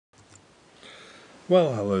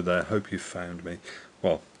Well, hello there, hope you've found me.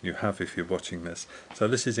 Well, you have if you're watching this. So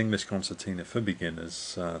this is English Concertina for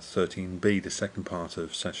Beginners, 13B, the second part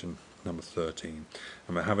of session number 13.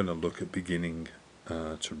 And we're having a look at beginning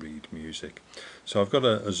to read music. So I've got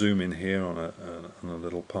a zoom in here on a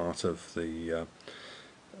little part of the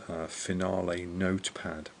Finale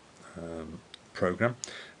Notepad program,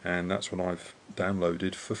 and that's what I've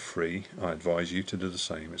downloaded for free. I advise you to do the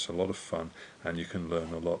same. It's a lot of fun and you can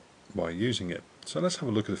learn a lot by using it. So let's have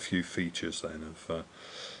a look at a few features then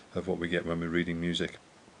of what we get when we're reading music.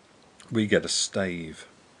 We get a stave,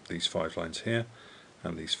 these 5 lines here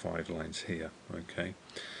and these 5 lines here. Okay,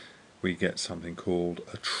 we get something called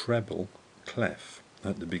a treble clef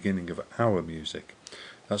at the beginning of our music.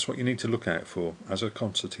 That's what you need to look out for as a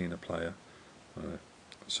concertina player.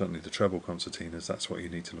 Certainly the treble concertinas, that's what you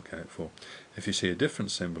need to look out for. If you see a different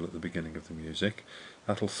symbol at the beginning of the music,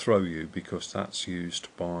 that'll throw you, because that's used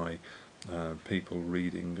by people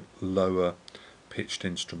reading lower pitched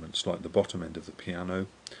instruments like the bottom end of the piano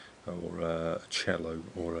or a cello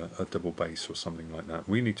or a double bass or something like that.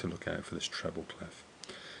 We need to look out for this treble clef.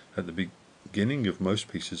 At the beginning of most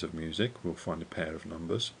pieces of music we'll find a pair of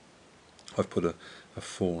numbers. I've put a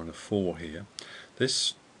 4 and a 4 here.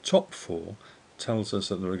 This top 4 tells us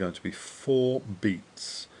that there are going to be 4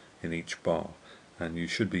 beats in each bar, and you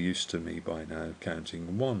should be used to me by now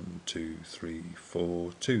counting 1, 2, 3,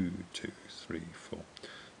 4, 2, 2, 3, 4.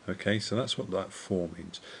 Okay, so that's what that 4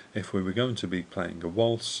 means. If we were going to be playing a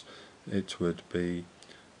waltz, it would be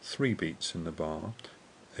 3 beats in the bar,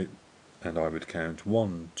 and I would count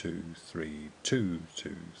 1, 2, 3, 2,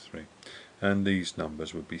 2, 3, and these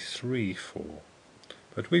numbers would be 3, 4,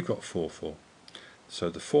 but we've got 4, 4. So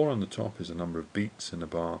the 4 on the top is the number of beats in a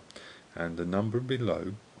bar, and the number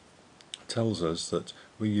below tells us that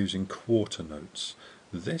we're using quarter notes.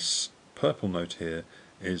 This purple note here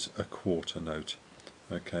is a quarter note.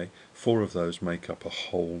 Okay, 4 of those make up a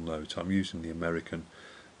whole note. I'm using the American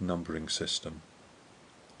numbering system.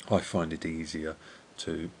 I find it easier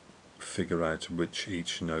to figure out which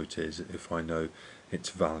each note is if I know its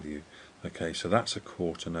value. Okay, so that's a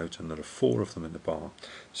quarter note, and there are 4 of them in the bar.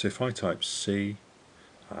 So if I type C,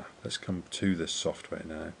 let's come to this software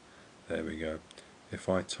now. There we go. If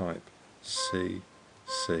I type C,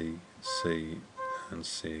 C, C, and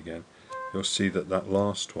C again, you'll see that that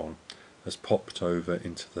last one has popped over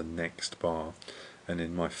into the next bar, and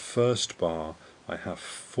in my first bar I have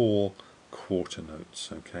 4 quarter notes.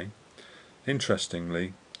 Okay,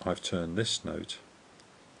 interestingly, I've turned this note,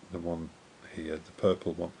 the one here, the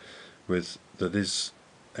purple one, with that is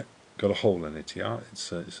got a hole in it. Yeah,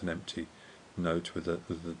 it's an empty note with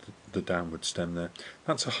the downward stem there.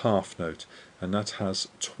 That's a half note, and that has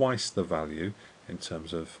twice the value in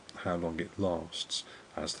terms of how long it lasts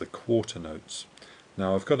as the quarter notes.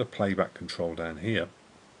 Now I've got a playback control down here,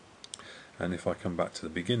 and if I come back to the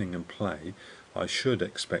beginning and play, I should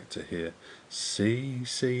expect to hear C,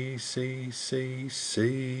 C, C, C,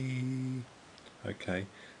 C. Okay,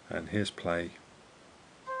 and here's play.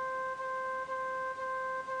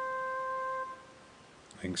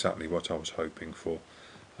 Exactly what I was hoping for.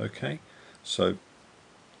 Okay, so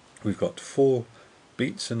we've got 4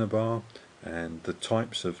 beats in a bar, and the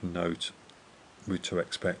types of note we're to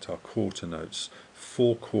expect are quarter notes.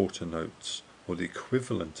 4 quarter notes, or the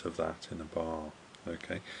equivalent of that in a bar.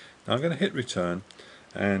 Okay, now I'm going to hit return,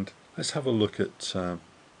 and let's have a look at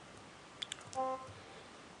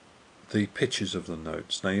the pitches of the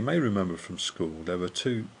notes. Now you may remember from school there were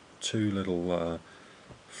two little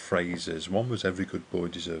phrases. One was "every good boy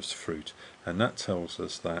deserves fruit," and that tells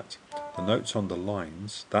us that the notes on the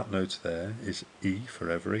lines, that note there is E for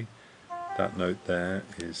every, that note there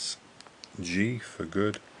is G for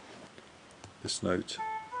good, this note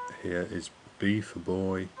here is B for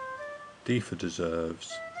boy, D for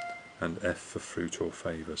deserves, and F for fruit or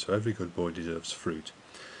favour. So every good boy deserves fruit,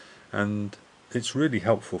 and it's really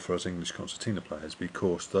helpful for us English concertina players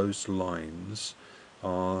because those lines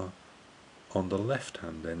are on the left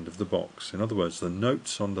hand end of the box. In other words, the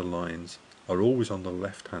notes on the lines are always on the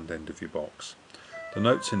left hand end of your box. The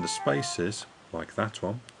notes in the spaces, like that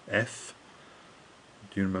one, F,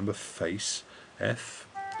 do you remember face? F,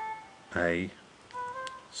 A,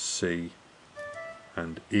 C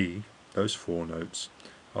and E, those 4 notes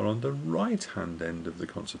are on the right hand end of the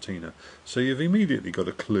concertina. So you've immediately got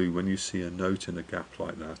a clue when you see a note in a gap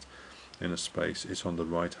like that in a space, it's on the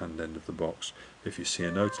right hand end of the box. If you see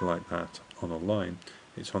a note like that on a line,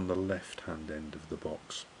 it's on the left hand end of the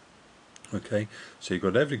box. Okay, so you've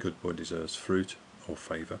got every good boy deserves fruit or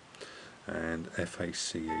favour, and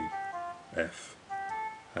F-A-C-E, F-A-C-E.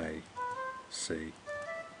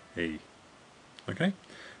 Okay,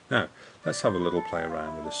 Now, let's have a little play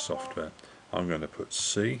around with this software. I'm going to put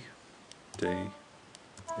C, D,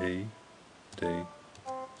 E, D,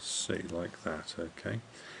 C, like that, okay?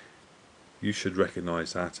 You should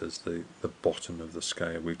recognise that as the bottom of the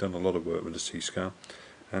scale. We've done a lot of work with the C scale,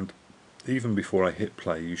 and even before I hit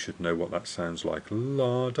play you should know what that sounds like.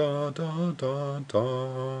 La da da da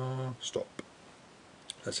da. Stop.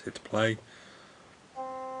 Let's hit play.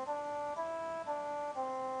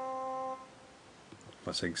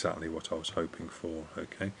 That's exactly what I was hoping for,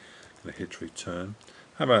 okay? I'm going to hit return.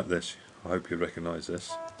 How about this? I hope you recognise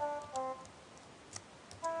this.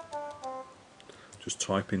 Just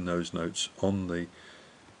typing those notes on the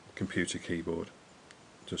computer keyboard.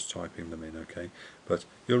 Just typing them in, okay? But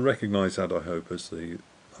you'll recognise that, I hope, as the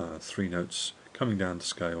 3 notes coming down the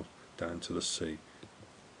scale down to the C.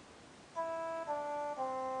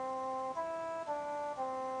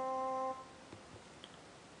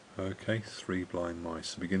 Okay, 3 blind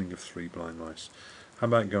mice, the beginning of 3 blind mice. How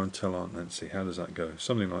about go and tell Aunt Nancy? How does that go?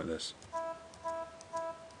 Something like this.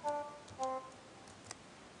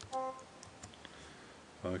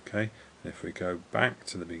 Okay, if we go back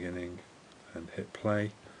to the beginning and hit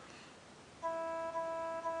play,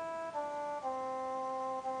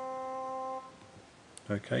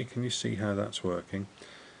 okay, can you see how that's working?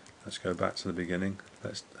 Let's go back to the beginning.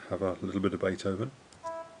 Let's have a little bit of Beethoven.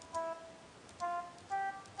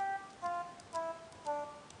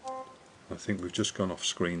 I think we've just gone off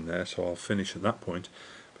screen there, so I'll finish at that point.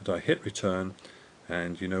 But I hit return,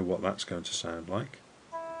 and you know what that's going to sound like.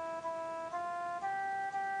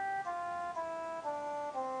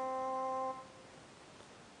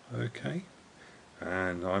 Okay,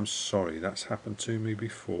 and I'm sorry, that's happened to me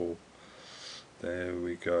before. There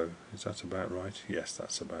we go. Is that about right? Yes,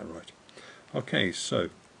 that's about right. Okay, so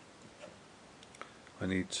I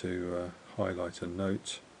need to highlight a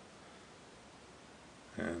note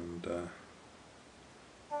and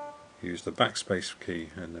use the backspace key,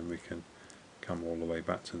 and then we can come all the way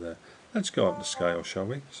back to there. Let's go up the scale, shall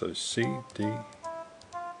we? So C, D.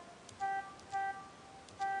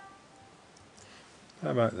 How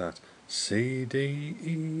about that? C, D,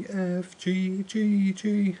 E, F, G, G,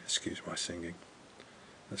 G. Excuse my singing.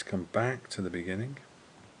 Let's come back to the beginning,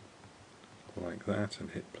 like that, and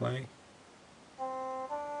hit play.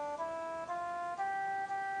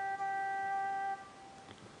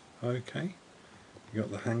 Okay, you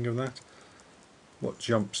got the hang of that? What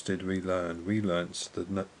jumps did we learn? We learnt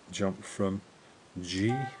the jump from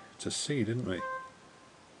G to C, didn't we?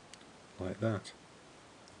 Like that.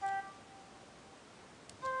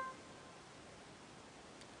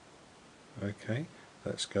 Okay,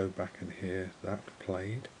 let's go back and hear that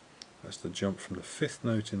played. That's the jump from the 5th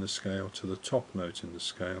note in the scale to the top note in the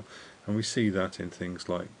scale, and we see that in things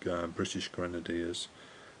like British Grenadiers,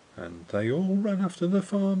 and they all ran after the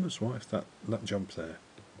farmer's wife, that jump there.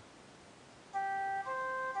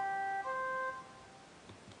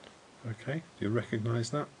 Okay, do you recognise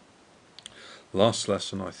that? Last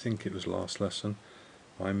lesson, I think it was last lesson,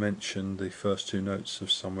 I mentioned the first 2 notes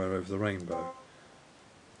of Somewhere Over the Rainbow.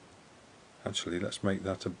 Actually, let's make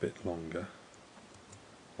that a bit longer,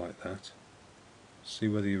 like that. See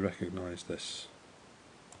whether you recognise this.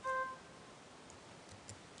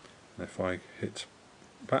 And if I hit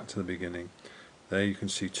back to the beginning, there you can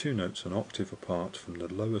see 2 notes an octave apart from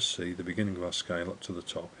the lower C, the beginning of our scale, up to the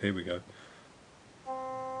top. Here we go.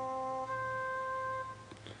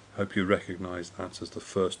 Hope you recognise that as the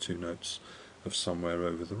first 2 notes of Somewhere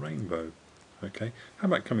Over the Rainbow. Okay, how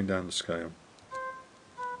about coming down the scale?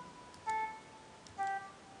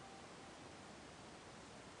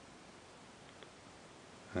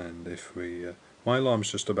 And if we, my alarm's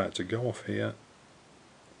just about to go off here.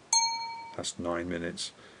 That's 9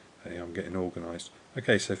 minutes. Hey, I'm getting organised.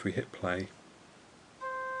 Okay, so if we hit play.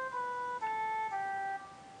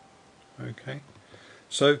 Okay,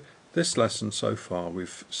 so this lesson so far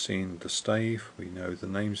we've seen the stave, we know the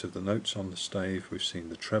names of the notes on the stave, we've seen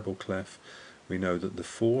the treble clef, we know that the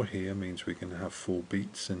 4 here means we're going to have 4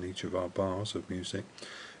 beats in each of our bars of music.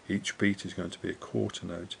 Each beat is going to be a quarter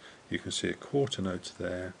note. You can see a quarter note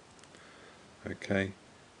there. Okay,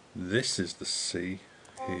 this is the C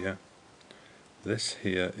here. This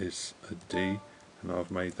here is a D, and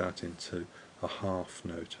I've made that into a half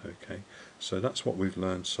note. Okay, so that's what we've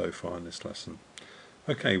learned so far in this lesson.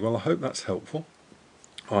 Okay, well I hope that's helpful.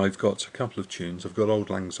 I've got a couple of tunes. I've got Auld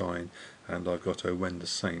Lang Syne and I've got O When the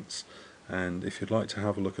Saints, and if you'd like to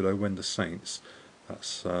have a look at O When the Saints,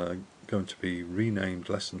 that's going to be renamed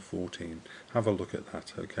lesson 14. Have a look at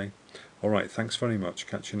that, okay? Alright, thanks very much.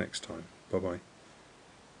 Catch you next time. Bye bye.